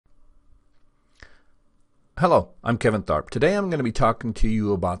Hello, I'm Kevin Tharp. Today I'm going to be talking to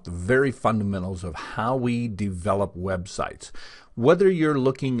you about the very fundamentals of how we develop websites. Whether you're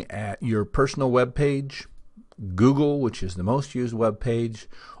looking at your personal web page, Google, which is the most used web page,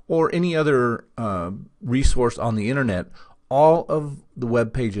 or any other resource on the internet, all of the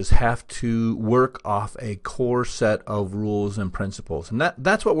web pages have to work off a core set of rules and principles. And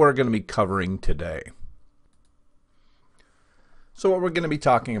that's what we're going to be covering today. So what we're going to be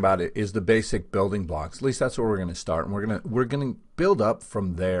talking about is the basic building blocks. At least that's where we're going to start, and we're going to build up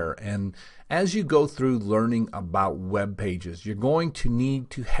from there. And as you go through learning about web pages, you're going to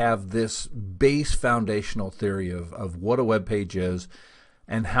need to have this base foundational theory of what a web page is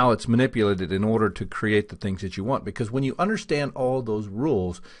and how it's manipulated in order to create the things that you want. Because when you understand all those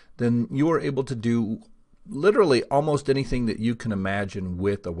rules, then you are able to do literally almost anything that you can imagine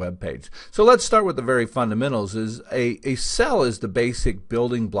with a web page. So let's start with the very fundamentals. Is a cell is the basic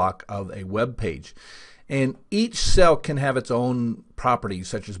building block of a web page. And each cell can have its own properties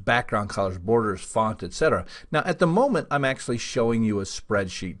such as background colors, borders, font, etc. Now at the moment I'm actually showing you a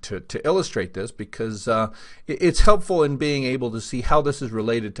spreadsheet to illustrate this because it's helpful in being able to see how this is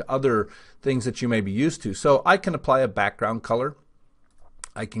related to other things that you may be used to. So I can apply a background color.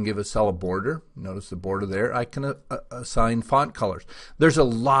 I can give a cell a border. Notice the border there. I can assign font colors. There's a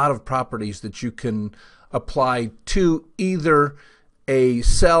lot of properties that you can apply to either a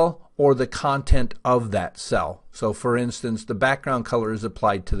cell or the content of that cell. So for instance, the background color is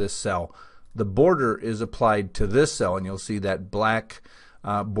applied to this cell. The border is applied to this cell, and you'll see that black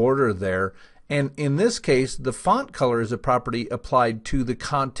border there. And in this case, the font color is a property applied to the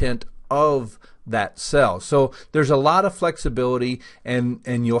content of that cell. So there's a lot of flexibility, and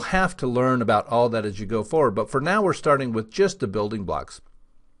you'll have to learn about all that as you go forward. But for now, we're starting with just the building blocks.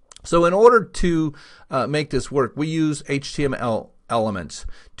 So in order to make this work, we use HTML elements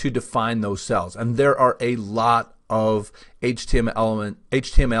to define those cells. And there are a lot of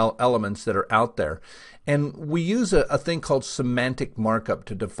HTML elements that are out there. And we use a thing called semantic markup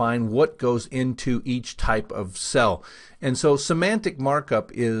to define what goes into each type of cell. And so semantic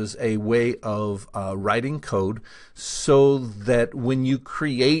markup is a way of writing code so that when you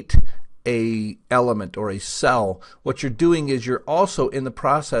create a element or a cell, what you're doing is you're also in the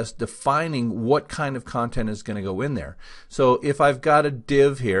process defining what kind of content is going to go in there. So if I've got a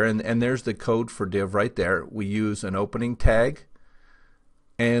div here, and there's the code for div right there, we use an opening tag,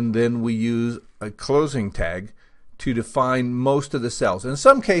 and then we use a closing tag to define most of the cells. In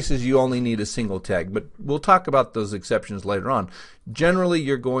some cases you only need a single tag, but we'll talk about those exceptions later on. Generally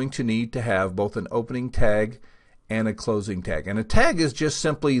you're going to need to have both an opening tag and a closing tag. And a tag is just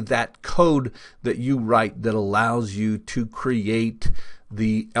simply that code that you write that allows you to create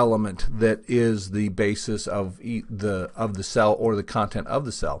the element that is the basis of the cell or the content of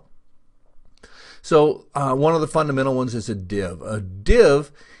the cell. So one of the fundamental ones is a div. A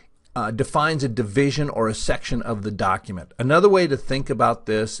div defines a division or a section of the document. Another way to think about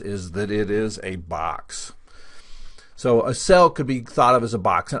this is that it is a box. So a cell could be thought of as a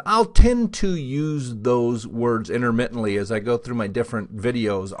box, and I'll tend to use those words intermittently as I go through my different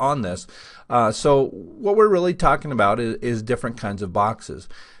videos on this. So what we're really talking about is different kinds of boxes.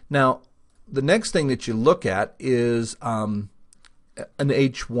 Now the next thing that you look at is an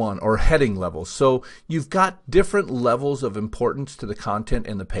H1 or heading level. So you've got different levels of importance to the content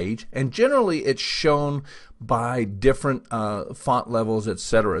in the page, and generally it's shown by different font levels,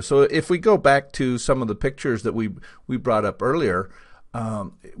 etc. So if we go back to some of the pictures that we brought up earlier,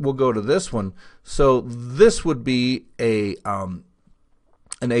 we'll go to this one. So this would be an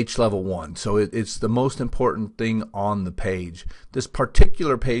H level 1. So it's the most important thing on the page. This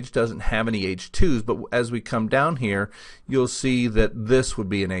particular page doesn't have any H2s, but as we come down here, you'll see that this would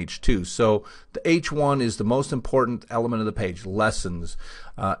be an H2. So the H1 is the most important element of the page, lessons.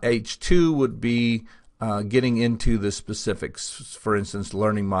 H2 would be getting into the specifics, for instance,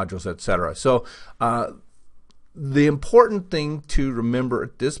 learning modules, etc. So the important thing to remember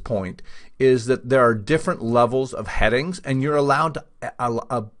at this point is that there are different levels of headings, and you're allowed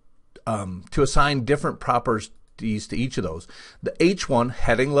to assign different properties to each of those. The H1,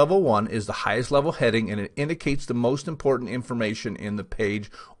 heading level 1, is the highest level heading, and it indicates the most important information in the page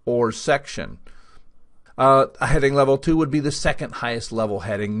or section. A heading level 2 would be the second highest level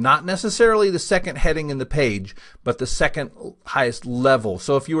heading, not necessarily the second heading in the page, but the second highest level.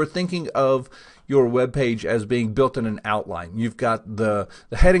 So if you were thinking of your web page as being built in an outline, you've got the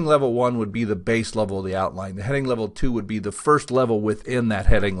heading level 1 would be the base level of the outline. The heading level 2 would be the first level within that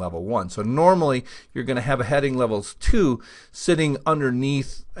heading level 1. So normally you're going to have a heading level 2 sitting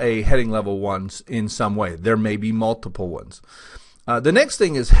underneath a heading level 1 in some way. There may be multiple ones. The next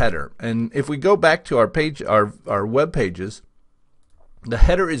thing is header, and if we go back to our page, our web pages, the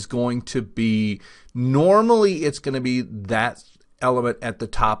header is going to be, normally it's going to be that element at the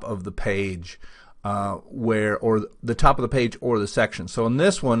top of the page, or the top of the page or the section. So in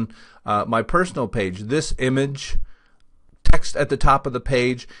this one, my personal page, this image, text at the top of the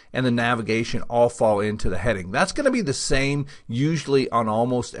page, and the navigation all fall into the heading. That's going to be the same usually on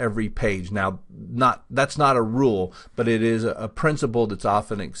almost every page. Now, that's not a rule, but it is a principle that's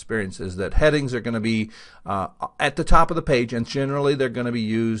often experienced, is that headings are going to be at the top of the page, and generally they're going to be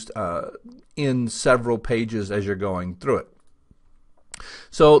used in several pages as you're going through it.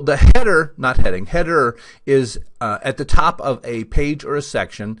 So the header is at the top of a page or a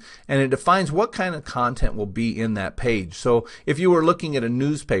section, and it defines what kind of content will be in that page. So if you were looking at a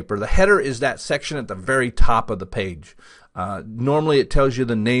newspaper, the header is that section at the very top of the page. Normally it tells you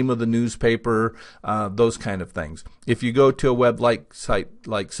the name of the newspaper, those kind of things. If you go to a web site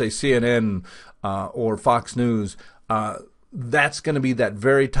like say CNN or Fox News, that's going to be that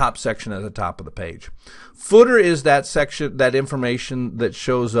very top section at the top of the page. Footer is that section, that information that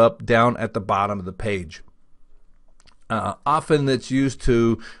shows up down at the bottom of the page. Often it's used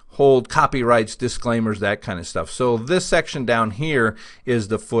to hold copyrights, disclaimers, that kind of stuff. So this section down here is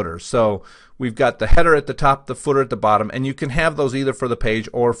the footer. So we've got the header at the top, the footer at the bottom, and you can have those either for the page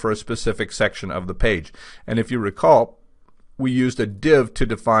or for a specific section of the page. And if you recall, we used a div to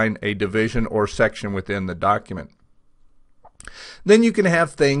define a division or section within the document. Then you can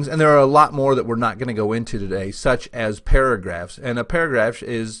have things, and there are a lot more that we're not going to go into today, such as paragraphs. And a paragraph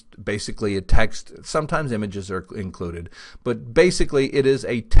is basically a text. Sometimes images are included, but basically it is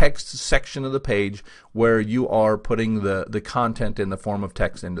a text section of the page where you are putting the content in the form of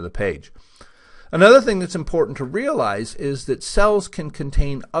text into the page. Another thing that's important to realize is that cells can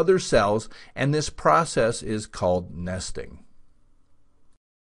contain other cells, and this process is called nesting.